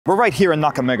We're right here in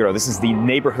Nakameguro. This is the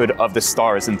neighborhood of the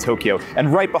stars in Tokyo.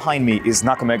 And right behind me is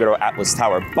Nakameguro Atlas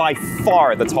Tower, by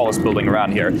far the tallest building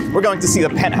around here. We're going to see the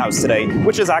Penthouse today,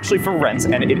 which is actually for rent,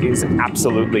 and it is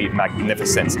absolutely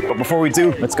magnificent. But before we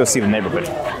do, let's go see the neighborhood.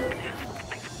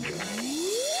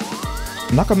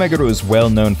 Nakameguro is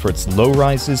well known for its low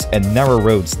rises and narrow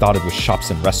roads dotted with shops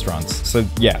and restaurants, so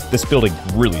yeah, this building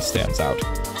really stands out.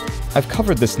 I've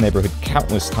covered this neighborhood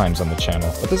countless times on the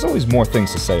channel, but there's always more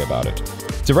things to say about it.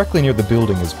 Directly near the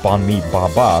building is Banh Mi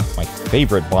Baba, my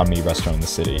favorite banh mi restaurant in the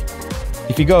city.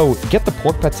 If you go, get the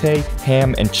pork pate,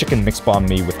 ham, and chicken mixed banh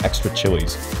mi with extra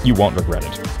chilies. You won't regret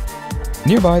it.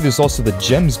 Nearby, there's also the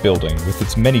Gems building with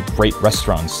its many great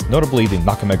restaurants, notably the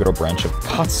Nakameguro branch of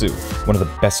Katsu, one of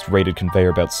the best rated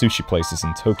conveyor belt sushi places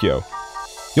in Tokyo.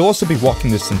 You'll also be walking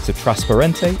distance to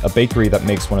Trasparente, a bakery that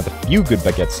makes one of the few good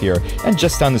baguettes here, and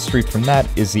just down the street from that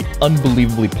is the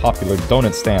unbelievably popular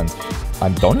donut stand,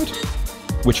 Donut?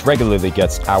 Which regularly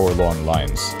gets hour-long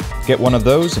lines. Get one of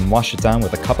those and wash it down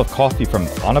with a cup of coffee from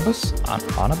Onibus?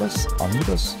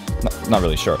 Onibus? Not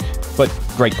really sure, but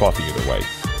great coffee either way.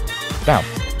 Now,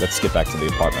 let's get back to the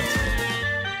apartment.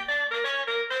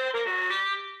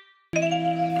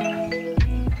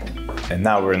 And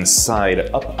now we're inside,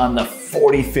 up on the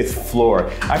 45th floor.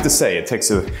 I have to say, it takes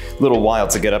a little while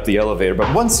to get up the elevator,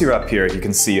 but once you're up here, you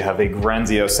can see you have a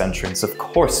grandiose entrance, of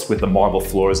course with the marble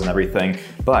floors and everything,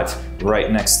 but right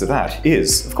next to that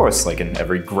is, of course, like in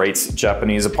every great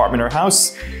Japanese apartment or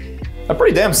house, a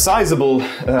pretty damn sizable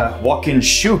walk-in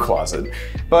shoe closet.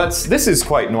 But this is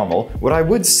quite normal. What I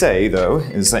would say, though,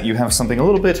 is that you have something a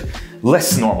little bit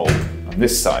less normal on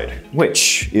this side,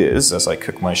 which is, as I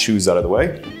cook my shoes out of the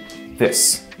way,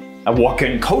 this. A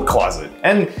walk-in coat closet.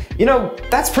 And, you know,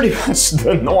 that's pretty much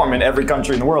the norm in every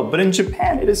country in the world, but in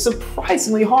Japan it is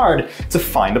surprisingly hard to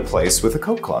find a place with a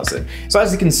coat closet. So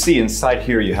as you can see inside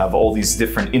here, you have all these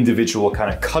different individual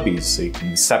kind of cubbies, so you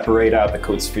can separate out the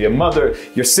coats for your mother,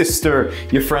 your sister,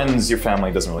 your friends, your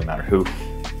family, doesn't really matter who.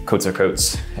 Coats are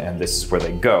coats, and this is where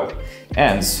they go.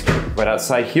 And right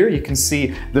outside here, you can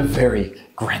see the very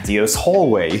grandiose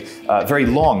hallway, very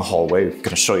long hallway. I'm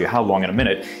gonna show you how long in a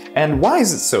minute. And why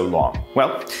is it so long?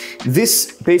 Well,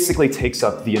 this basically takes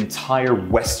up the entire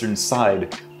western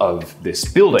side of this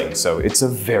building. So it's a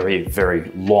very, very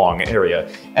long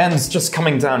area. And just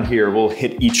coming down here, we'll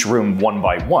hit each room one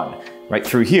by one. Right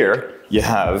through here, you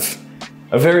have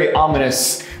a very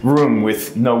ominous room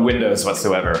with no windows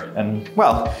whatsoever. And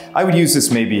well, I would use this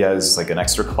maybe as like an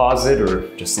extra closet or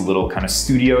just a little kind of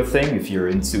studio thing if you're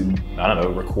into, I don't know,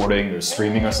 recording or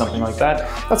streaming or something like that.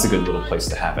 That's a good little place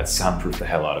to have it, soundproof the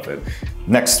hell out of it.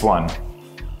 Next one,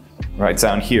 right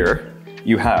down here,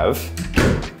 you have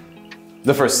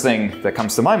the first thing that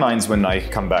comes to my mind when I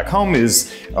come back home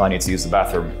is, oh, I need to use the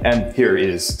bathroom. And here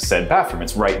is said bathroom.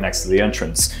 It's right next to the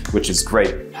entrance, which is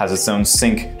great. Has its own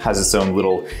sink, has its own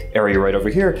little area right over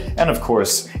here. And of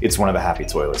course, it's one of the happy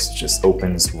toilets. It just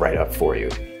opens right up for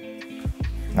you.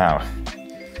 Now,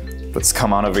 let's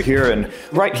come on over here, and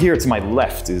right here to my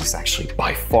left is actually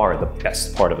by far the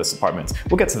best part of this apartment.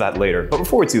 We'll get to that later, but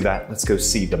before we do that, let's go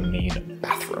see the main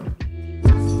bathroom.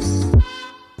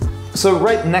 So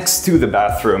right next to the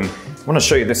bathroom, I want to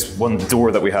show you this one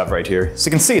door that we have right here. So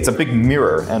you can see it's a big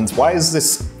mirror. And why is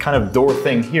this kind of door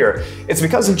thing here? It's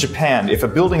because in Japan, if a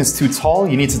building is too tall,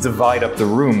 you need to divide up the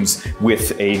rooms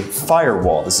with a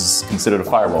firewall. This is considered a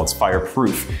firewall, it's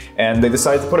fireproof. And they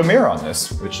decided to put a mirror on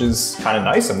this, which is kind of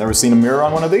nice. I've never seen a mirror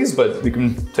on one of these, but you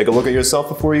can take a look at yourself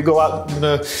before you go out and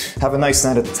have a nice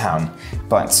night at the town.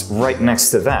 But right next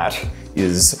to that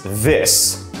is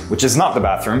this, which is not the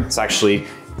bathroom, it's actually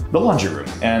the laundry room.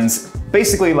 And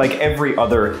basically, like every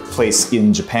other place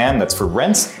in Japan that's for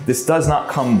rent, this does not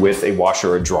come with a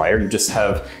washer or dryer. You just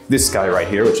have this guy right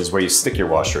here, which is where you stick your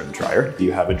washer and dryer.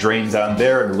 You have a drain down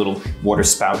there and a little water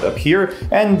spout up here.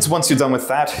 And once you're done with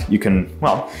that, you can,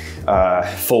 well,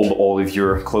 fold all of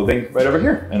your clothing right over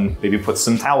here and maybe put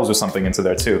some towels or something into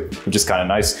there too, which is kind of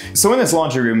nice. So in this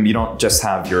laundry room, you don't just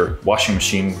have your washing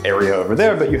machine area over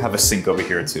there, but you have a sink over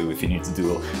here too if you need to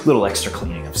do a little extra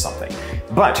cleaning of something.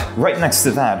 But right next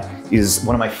to that is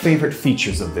one of my favorite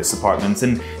features of this apartment,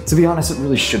 and to be honest, it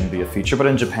really shouldn't be a feature, but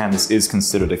in Japan this is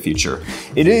considered a feature.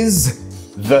 It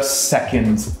is the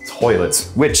second toilet,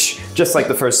 which, just like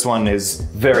the first one, is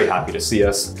very happy to see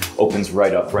us. Opens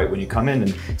right up right when you come in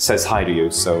and says hi to you,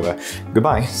 so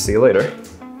goodbye, see you later.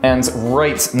 And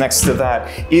right next to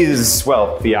that is,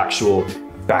 well, the actual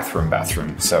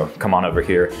bathroom. So come on over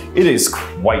here. It is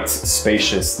quite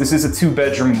spacious. This is a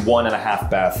 2-bedroom, 1.5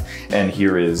 bath, and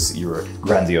here is your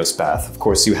grandiose bath. Of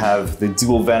course, you have the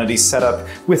dual vanity setup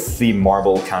with the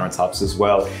marble countertops as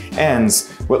well. And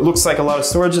what looks like a lot of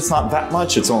storage, it's not that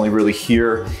much. It's only really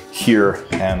here,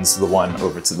 and the one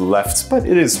over to the left, but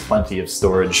it is plenty of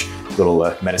storage. Little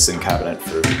medicine cabinet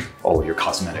for all of your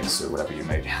cosmetics or whatever you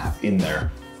may have in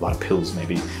there. A lot of pills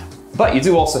maybe. But you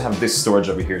do also have this storage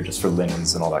over here just for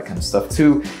linens and all that kind of stuff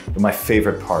too. But my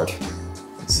favorite part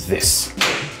is this.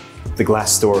 The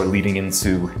glass door leading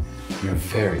into your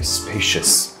very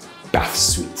spacious bath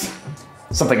suite.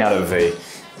 Something out of a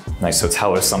nice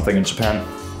hotel or something in Japan.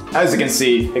 As you can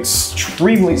see,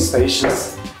 extremely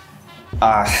spacious.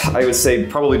 I would say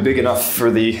probably big enough for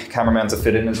the cameraman to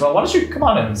fit in as well. Why don't you come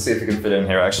on in and see if you can fit in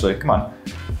here actually. Come on.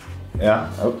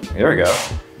 Yeah, oh, here we go.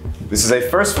 This is a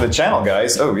first for the channel,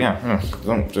 guys. Oh yeah,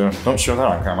 don't show that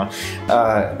on camera.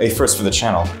 A first for the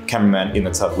channel, cameraman in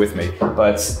the tub with me.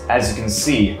 But as you can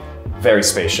see, very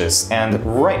spacious. And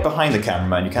right behind the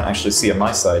cameraman, you can't actually see on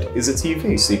my side, is a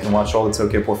TV. So you can watch all the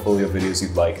Tokyo Portfolio videos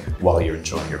you'd like while you're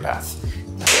enjoying your bath.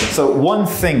 So one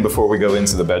thing before we go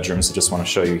into the bedrooms, I just want to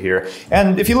show you here.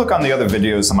 And if you look on the other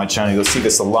videos on my channel, you'll see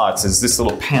this a lot, is this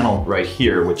little panel right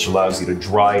here, which allows you to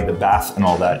dry the bath and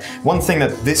all that. One thing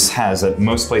that this has that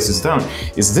most places don't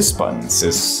is this button. It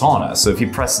says sauna. So if you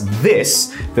press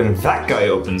this, then that guy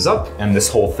opens up and this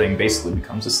whole thing basically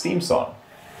becomes a steam sauna.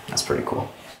 That's pretty cool.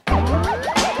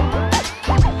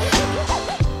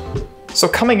 So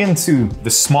coming into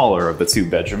the smaller of the 2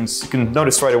 bedrooms, you can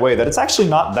notice right away that it's actually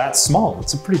not that small.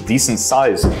 It's a pretty decent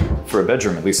size for a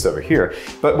bedroom, at least over here.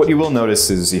 But what you will notice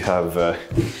is you have a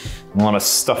lot of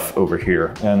stuff over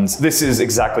here. And this is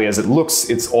exactly as it looks.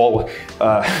 It's all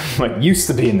what used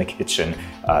to be in the kitchen.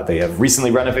 They have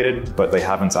recently renovated, but they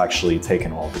haven't actually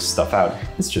taken all this stuff out.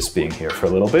 It's just being here for a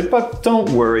little bit, but don't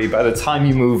worry, by the time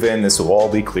you move in, this will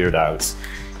all be cleared out.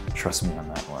 Trust me on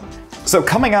that one. So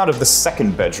coming out of the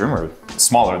 2nd bedroom, or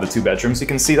smaller of the 2 bedrooms, you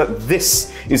can see that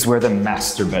this is where the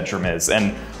master bedroom is.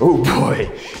 And oh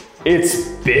boy, it's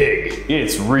big.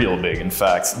 It's real big, in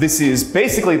fact. This is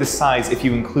basically the size, if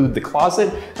you include the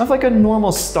closet, of like a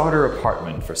normal starter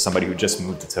apartment for somebody who just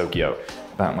moved to Tokyo.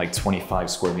 About like 25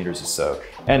 square meters or so.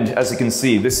 And as you can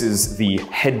see, this is the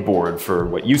headboard for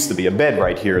what used to be a bed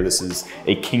right here. This is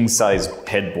a king-size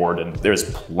headboard and there's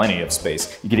plenty of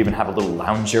space. You could even have a little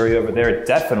lounge area over there,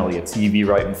 definitely a TV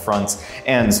right in front,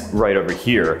 and right over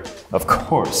here, of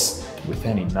course, with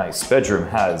any nice bedroom,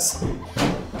 has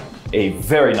a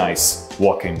very nice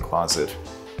walk-in closet.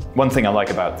 One thing I like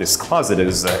about this closet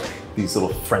is these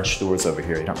little French doors over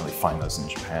here. You don't really find those in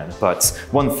Japan. But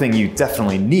one thing you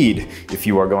definitely need if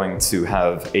you are going to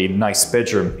have a nice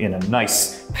bedroom in a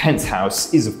nice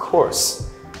penthouse is, of course,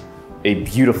 a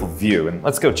beautiful view. And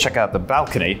let's go check out the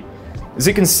balcony. As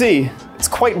you can see, it's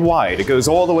quite wide. It goes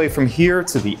all the way from here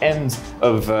to the end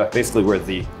of basically where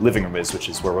the living room is, which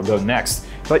is where we'll go next.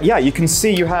 But yeah, you can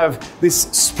see you have this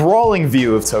sprawling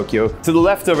view of Tokyo. To the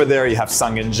left over there, you have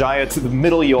Sangenjaya. To the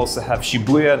middle, you also have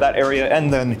Shibuya, that area,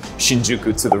 and then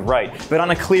Shinjuku to the right. But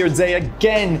on a clear day,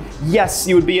 again, yes,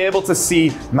 you would be able to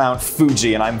see Mount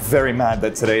Fuji, and I'm very mad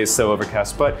that today is so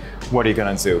overcast, but what are you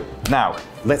gonna do? Now,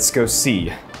 let's go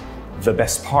see the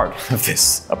best part of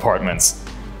this apartment,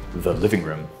 the living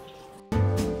room.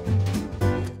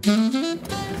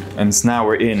 And now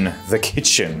we're in the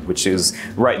kitchen, which is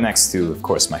right next to, of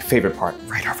course, my favorite part,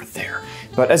 right over there.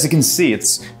 But as you can see,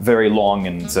 it's very long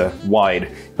and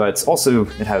wide, but also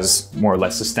it has more or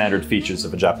less the standard features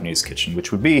of a Japanese kitchen,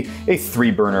 which would be a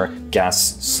 3-burner gas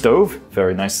stove,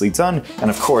 very nicely done, and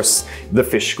of course the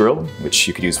fish grill, which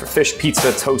you could use for fish,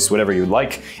 pizza, toast, whatever you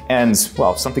like. And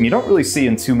well, something you don't really see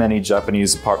in too many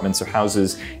Japanese apartments or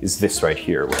houses is this right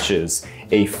here, which is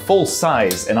a full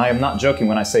size, and I am not joking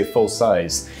when I say full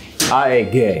size,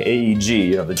 AEG,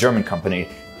 you know, the German company,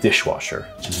 dishwasher,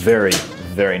 which is very,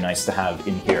 very nice to have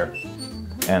in here.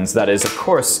 And that is, of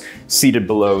course, seated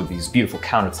below these beautiful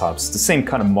countertops, the same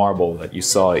kind of marble that you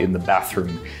saw in the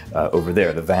bathroom over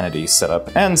there, the vanity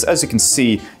setup. And as you can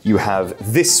see, you have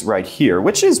this right here,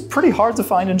 which is pretty hard to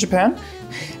find in Japan,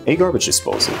 a garbage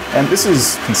disposal. And this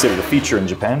is considered a feature in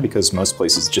Japan because most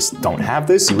places just don't have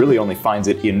this. You really only find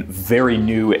it in very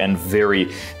new and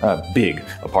very big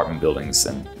apartment buildings,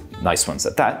 and nice ones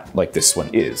at that, like this one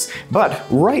is. But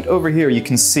right over here you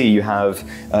can see you have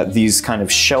these kind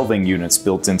of shelving units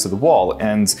built into the wall,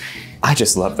 and I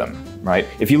just love them. right?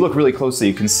 If you look really closely,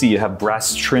 you can see you have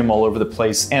brass trim all over the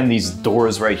place, and these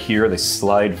doors right here, they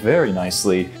slide very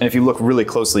nicely. And if you look really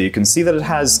closely, you can see that it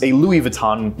has a Louis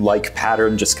Vuitton-like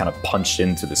pattern just kind of punched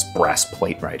into this brass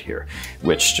plate right here,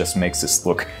 which just makes this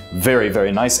look very,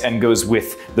 very nice and goes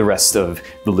with the rest of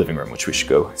the living room, which we should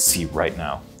go see right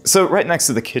now. So right next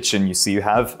to the kitchen, you see you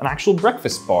have an actual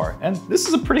breakfast bar, and this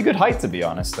is a pretty good height, to be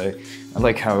honest. I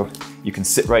like how you can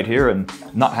sit right here and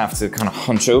not have to kind of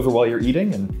hunch over while you're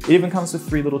eating, and it even comes with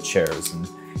 3 little chairs. And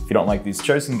if you don't like these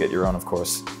chairs, you can get your own, of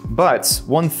course. But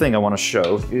one thing I want to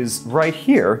show is right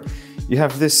here, you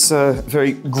have this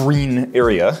very green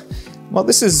area. Well,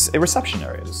 this is a reception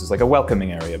area. This is like a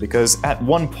welcoming area, because at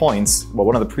one point, well,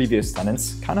 one of the previous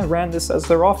tenants kind of ran this as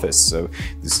their office. So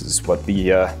this is what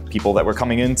the people that were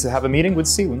coming in to have a meeting would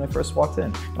see when they first walked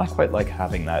in. And I quite like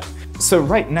having that. So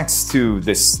right next to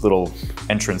this little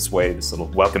entranceway, this little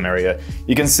welcome area,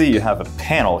 you can see you have a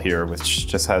panel here, which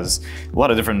just has a lot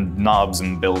of different knobs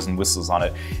and bells and whistles on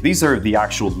it. These are the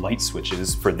actual light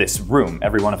switches for this room.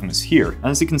 Every one of them is here. And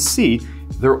as you can see,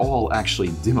 they're all actually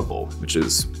dimmable, which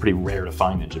is pretty rare to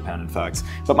find in Japan, in fact.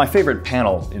 But my favorite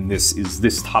panel in this is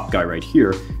this top guy right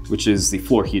here, which is the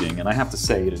floor heating. And I have to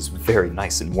say, it is very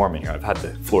nice and warm in here. I've had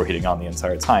the floor heating on the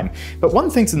entire time. But one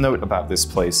thing to note about this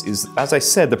place is, as I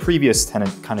said, the previous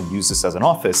tenant kind of used this as an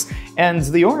office, and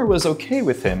the owner was okay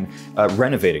with him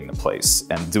renovating the place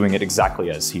and doing it exactly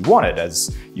as he wanted,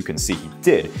 as you can see he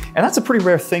did. And that's a pretty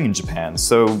rare thing in Japan.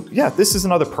 So yeah, this is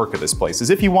another perk of this place, is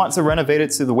if you want to renovate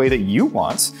it to the way that you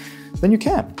want, then you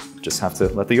can. Just have to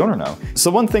let the owner know.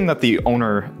 So one thing that the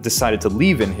owner decided to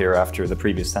leave in here after the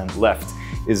previous tenant left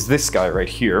is this guy right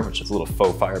here, which is a little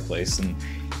faux fireplace. And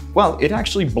well, it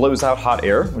actually blows out hot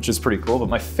air, which is pretty cool. But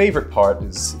my favorite part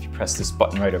is if you press this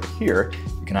button right over here,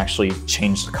 you can actually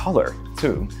change the color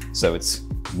too. So it's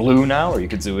blue now, or you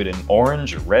could do it in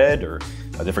orange or red or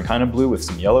a different kind of blue with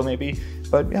some yellow maybe.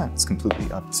 But yeah, it's completely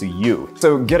up to you.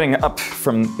 So getting up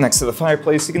from next to the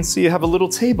fireplace, you can see you have a little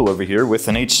table over here with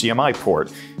an HDMI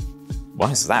port.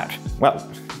 Why is that? Well,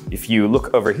 if you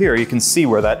look over here, you can see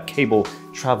where that cable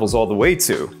travels all the way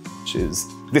to, which is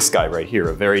this guy right here,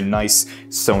 a very nice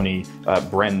Sony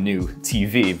brand new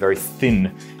TV, very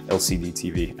thin LCD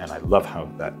TV, and I love how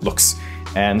that looks.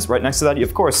 And right next to that,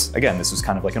 of course, again, this was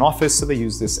kind of like an office, so they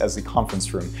use this as a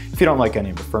conference room. If you don't like any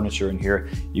of the furniture in here,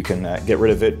 you can get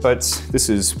rid of it, but this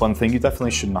is one thing you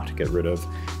definitely should not get rid of,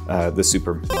 the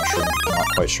super mushroom. I'm not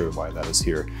quite sure why that is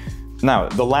here. Now,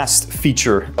 the last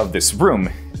feature of this room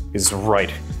is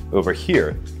right over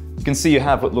here. You can see you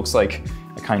have what looks like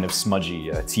a kind of smudgy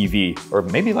TV, or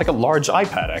maybe like a large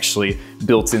iPad actually,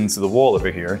 built into the wall over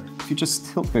here. If you just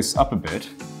tilt this up a bit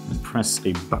and press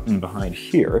a button behind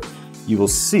here, you will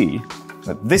see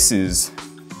that this is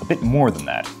a bit more than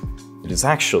that. It is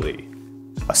actually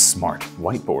a smart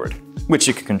whiteboard, which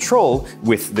you can control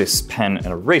with this pen and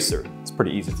eraser. It's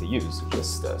pretty easy to use. So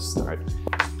just start.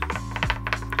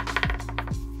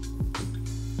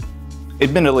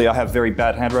 Admittedly, I have very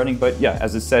bad handwriting, but yeah,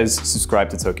 as it says, subscribe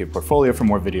to Tokyo Portfolio for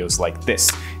more videos like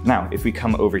this. Now, if we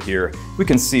come over here, we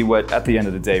can see what at the end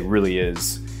of the day really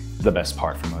is the best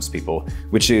part for most people,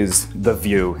 which is the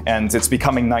view. And it's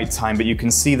becoming nighttime, but you can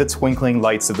see the twinkling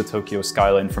lights of the Tokyo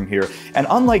skyline from here. And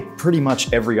unlike pretty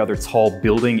much every other tall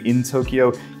building in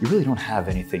Tokyo, you really don't have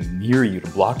anything near you to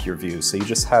block your views. So you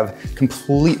just have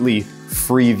completely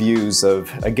free views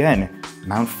of, again,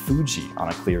 Mount Fuji on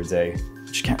a clear day,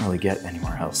 which you can't really get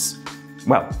anywhere else.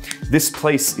 Well, this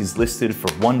place is listed for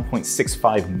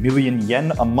 1.65 million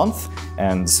yen a month,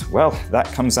 and well, that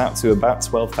comes out to about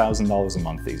 $12,000 a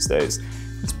month these days.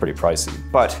 It's pretty pricey,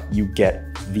 but you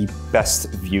get the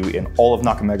best view in all of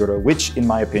Nakameguro, which in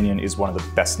my opinion is one of the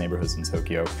best neighborhoods in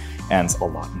Tokyo, and a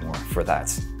lot more for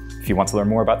that. If you want to learn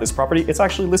more about this property, it's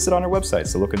actually listed on our website,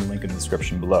 so look in the link in the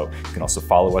description below. You can also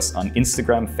follow us on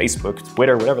Instagram, Facebook,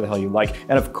 Twitter, whatever the hell you like,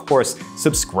 and of course,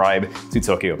 subscribe to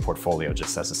Tokyo Portfolio,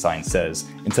 just as the sign says.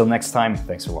 Until next time,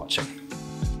 thanks for watching.